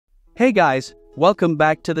Hey guys, welcome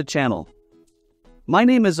back to the channel. My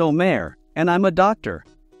name is Omer, and I'm a doctor.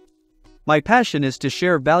 My passion is to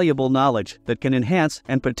share valuable knowledge that can enhance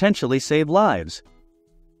and potentially save lives.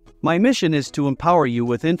 My mission is to empower you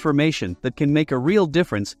with information that can make a real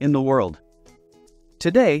difference in the world.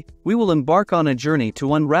 Today, we will embark on a journey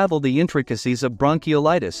to unravel the intricacies of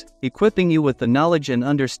bronchiolitis, equipping you with the knowledge and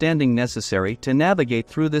understanding necessary to navigate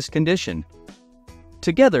through this condition.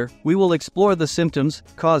 Together, we will explore the symptoms,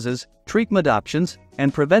 causes, treatment options,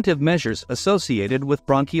 and preventive measures associated with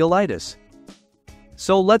bronchiolitis.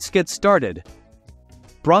 So let's get started.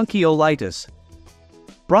 Bronchiolitis.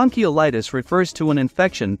 Bronchiolitis refers to an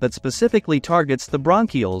infection that specifically targets the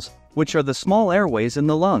bronchioles, which are the small airways in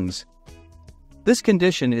the lungs. This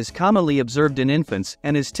condition is commonly observed in infants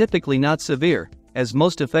and is typically not severe, as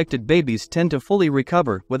most affected babies tend to fully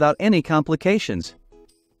recover without any complications.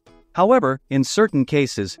 However, in certain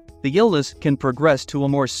cases, the illness can progress to a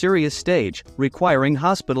more serious stage, requiring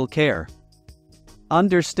hospital care.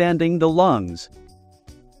 Understanding the lungs.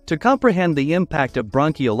 To comprehend the impact of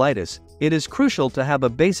bronchiolitis, it is crucial to have a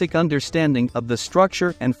basic understanding of the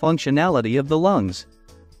structure and functionality of the lungs.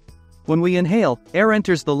 When we inhale, air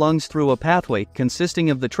enters the lungs through a pathway consisting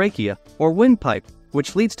of the trachea, or windpipe,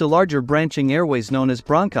 which leads to larger branching airways known as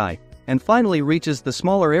bronchi, and finally reaches the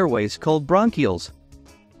smaller airways called bronchioles.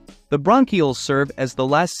 The bronchioles serve as the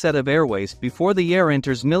last set of airways before the air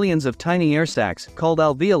enters millions of tiny air sacs called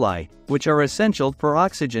alveoli, which are essential for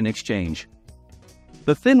oxygen exchange.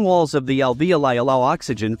 The thin walls of the alveoli allow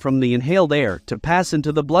oxygen from the inhaled air to pass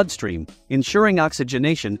into the bloodstream, ensuring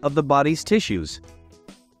oxygenation of the body's tissues.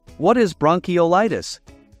 What is bronchiolitis?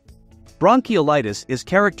 Bronchiolitis is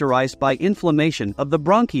characterized by inflammation of the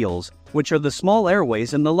bronchioles, which are the small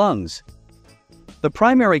airways in the lungs. The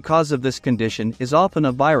primary cause of this condition is often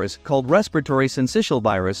a virus called respiratory syncytial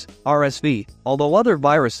virus, RSV, although other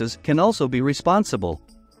viruses can also be responsible.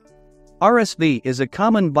 RSV is a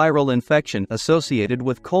common viral infection associated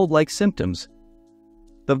with cold-like symptoms.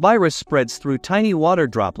 The virus spreads through tiny water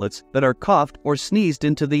droplets that are coughed or sneezed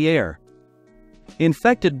into the air.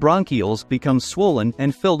 Infected bronchioles become swollen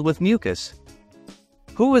and filled with mucus.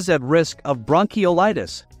 Who is at risk of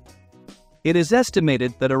bronchiolitis? It is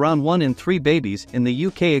estimated that around 1 in 3 babies in the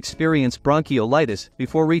UK experience bronchiolitis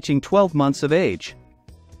before reaching 12 months of age.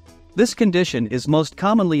 This condition is most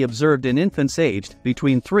commonly observed in infants aged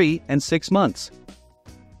between 3 and 6 months.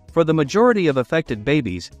 For the majority of affected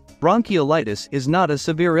babies, bronchiolitis is not a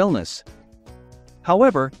severe illness.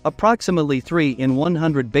 However, approximately 3 in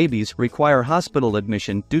 100 babies require hospital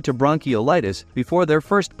admission due to bronchiolitis before their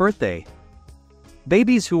first birthday.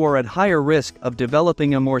 Babies who are at higher risk of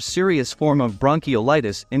developing a more serious form of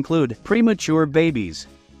bronchiolitis include premature babies,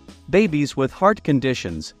 babies with heart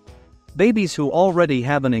conditions, babies who already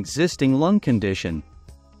have an existing lung condition.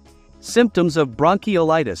 Symptoms of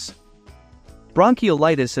bronchiolitis.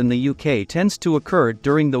 Bronchiolitis in the UK tends to occur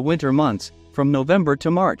during the winter months, from November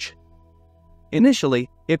to March. Initially,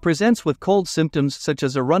 it presents with cold symptoms such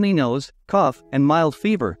as a runny nose, cough, and mild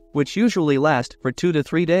fever, which usually last for 2 to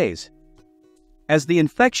 3 days. As the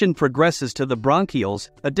infection progresses to the bronchioles,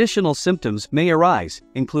 additional symptoms may arise,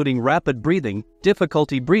 including rapid breathing,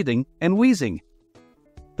 difficulty breathing, and wheezing.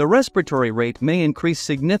 The respiratory rate may increase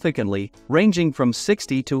significantly, ranging from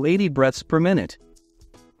 60 to 80 breaths per minute.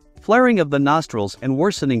 Flaring of the nostrils and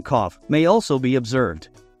worsening cough may also be observed.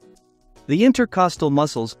 The intercostal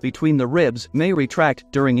muscles between the ribs may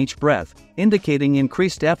retract during each breath, indicating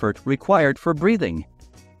increased effort required for breathing.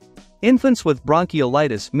 Infants with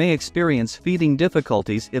bronchiolitis may experience feeding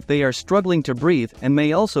difficulties if they are struggling to breathe and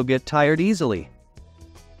may also get tired easily.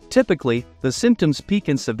 Typically, the symptoms peak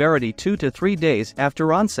in severity 2 to 3 days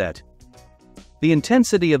after onset. The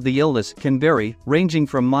intensity of the illness can vary, ranging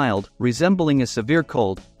from mild, resembling a severe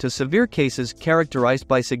cold, to severe cases characterized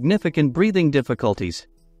by significant breathing difficulties.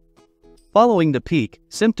 Following the peak,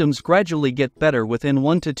 symptoms gradually get better within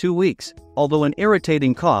 1 to 2 weeks, although an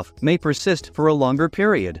irritating cough may persist for a longer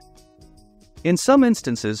period. In some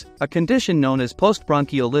instances, a condition known as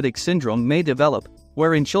postbronchiolytic syndrome may develop,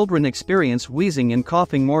 wherein children experience wheezing and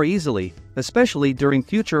coughing more easily, especially during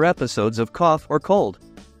future episodes of cough or cold.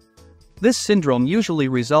 This syndrome usually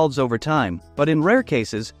resolves over time, but in rare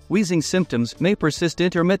cases, wheezing symptoms may persist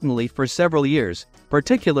intermittently for several years,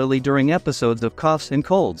 particularly during episodes of coughs and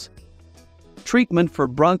colds. Treatment for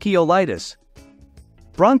bronchiolitis.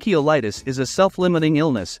 Bronchiolitis is a self-limiting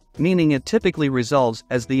illness, meaning it typically resolves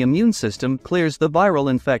as the immune system clears the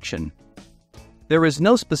viral infection. There is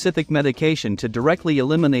no specific medication to directly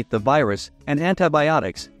eliminate the virus, and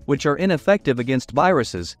antibiotics, which are ineffective against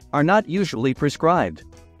viruses, are not usually prescribed.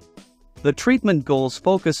 The treatment goals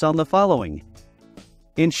focus on the following: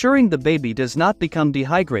 Ensuring the baby does not become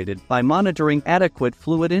dehydrated by monitoring adequate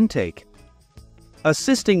fluid intake.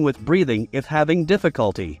 Assisting with breathing if having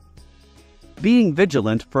difficulty. Being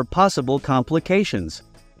vigilant for possible complications.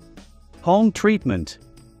 Home treatment.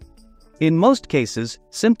 In most cases,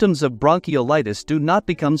 symptoms of bronchiolitis do not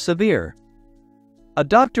become severe. A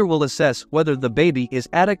doctor will assess whether the baby is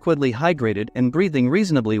adequately hydrated and breathing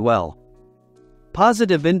reasonably well.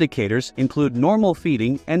 Positive indicators include normal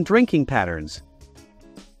feeding and drinking patterns.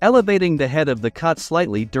 Elevating the head of the cot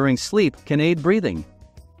slightly during sleep can aid breathing.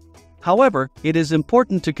 However, it is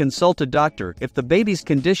important to consult a doctor if the baby's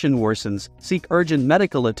condition worsens. Seek urgent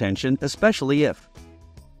medical attention, especially if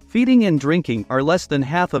feeding and drinking are less than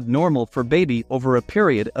half of normal for baby over a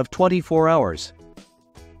period of 24 hours.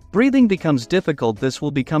 Breathing becomes difficult. This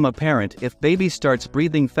will become apparent if baby starts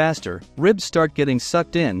breathing faster, ribs start getting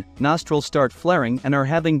sucked in, nostrils start flaring, and are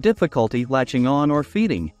having difficulty latching on or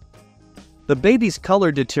feeding. The baby's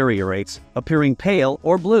color deteriorates, appearing pale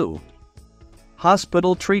or blue.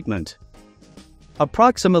 Hospital treatment.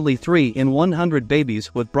 Approximately 3 in 100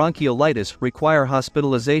 babies with bronchiolitis require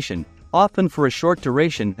hospitalization, often for a short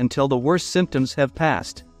duration until the worst symptoms have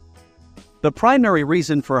passed. The primary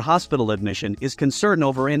reason for hospital admission is concern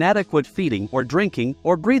over inadequate feeding or drinking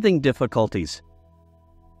or breathing difficulties.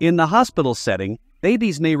 In the hospital setting,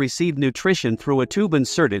 babies may receive nutrition through a tube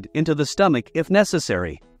inserted into the stomach if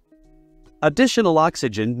necessary. Additional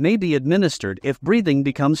oxygen may be administered if breathing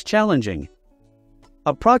becomes challenging.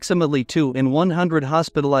 Approximately 2 in 100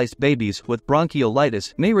 hospitalized babies with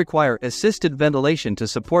bronchiolitis may require assisted ventilation to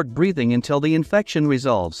support breathing until the infection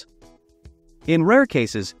resolves. In rare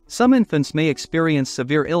cases, some infants may experience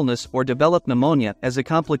severe illness or develop pneumonia as a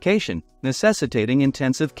complication, necessitating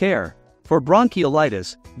intensive care. For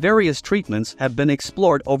bronchiolitis, various treatments have been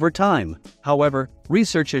explored over time. However,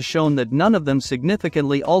 research has shown that none of them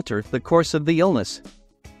significantly alter the course of the illness.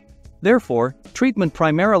 Therefore, treatment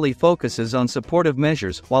primarily focuses on supportive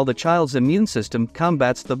measures while the child's immune system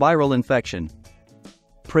combats the viral infection.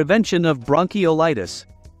 Prevention of bronchiolitis.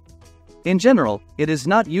 In general, it is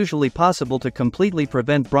not usually possible to completely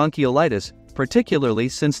prevent bronchiolitis, particularly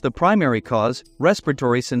since the primary cause,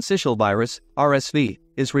 respiratory syncytial virus, RSV,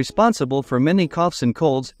 is responsible for many coughs and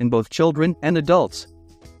colds in both children and adults.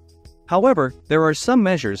 However, there are some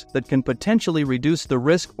measures that can potentially reduce the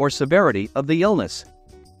risk or severity of the illness.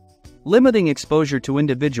 Limiting exposure to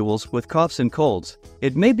individuals with coughs and colds.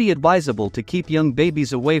 It may be advisable to keep young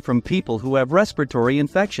babies away from people who have respiratory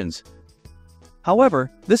infections. However,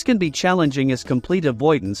 this can be challenging as complete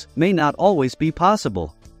avoidance may not always be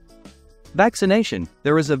possible. Vaccination.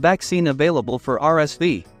 There is a vaccine available for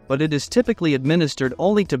RSV, but it is typically administered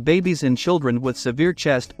only to babies and children with severe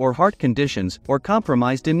chest or heart conditions or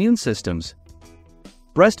compromised immune systems.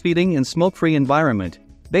 Breastfeeding in smoke-free environment.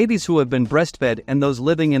 Babies who have been breastfed and those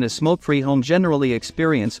living in a smoke-free home generally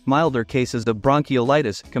experience milder cases of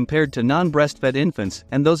bronchiolitis compared to non-breastfed infants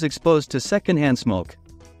and those exposed to secondhand smoke.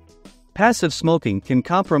 Passive smoking can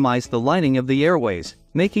compromise the lining of the airways,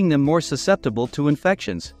 making them more susceptible to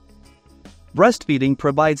infections. Breastfeeding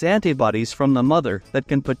provides antibodies from the mother that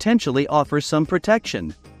can potentially offer some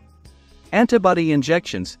protection. Antibody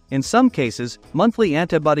injections. In some cases, monthly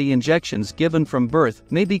antibody injections given from birth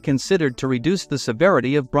may be considered to reduce the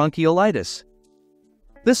severity of bronchiolitis.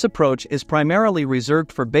 This approach is primarily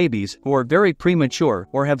reserved for babies who are very premature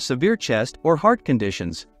or have severe chest or heart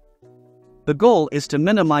conditions. The goal is to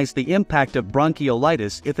minimize the impact of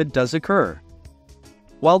bronchiolitis if it does occur.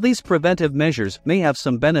 While these preventive measures may have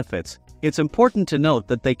some benefits, it's important to note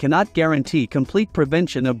that they cannot guarantee complete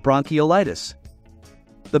prevention of bronchiolitis.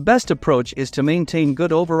 The best approach is to maintain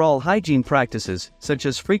good overall hygiene practices, such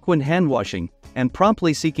as frequent hand washing, and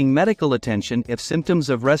promptly seeking medical attention if symptoms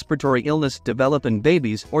of respiratory illness develop in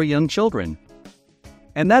babies or young children.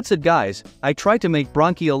 And that's it, guys. I try to make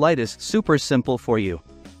bronchiolitis super simple for you.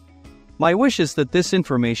 My wish is that this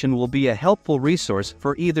information will be a helpful resource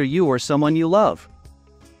for either you or someone you love.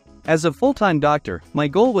 As a full-time doctor, my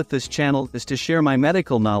goal with this channel is to share my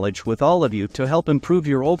medical knowledge with all of you to help improve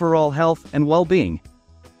your overall health and well-being.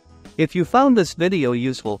 If you found this video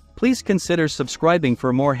useful, please consider subscribing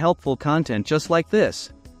for more helpful content just like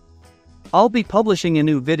this. I'll be publishing a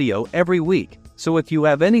new video every week, so if you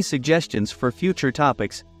have any suggestions for future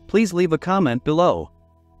topics, please leave a comment below.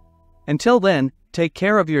 Until then, take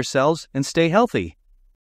care of yourselves and stay healthy.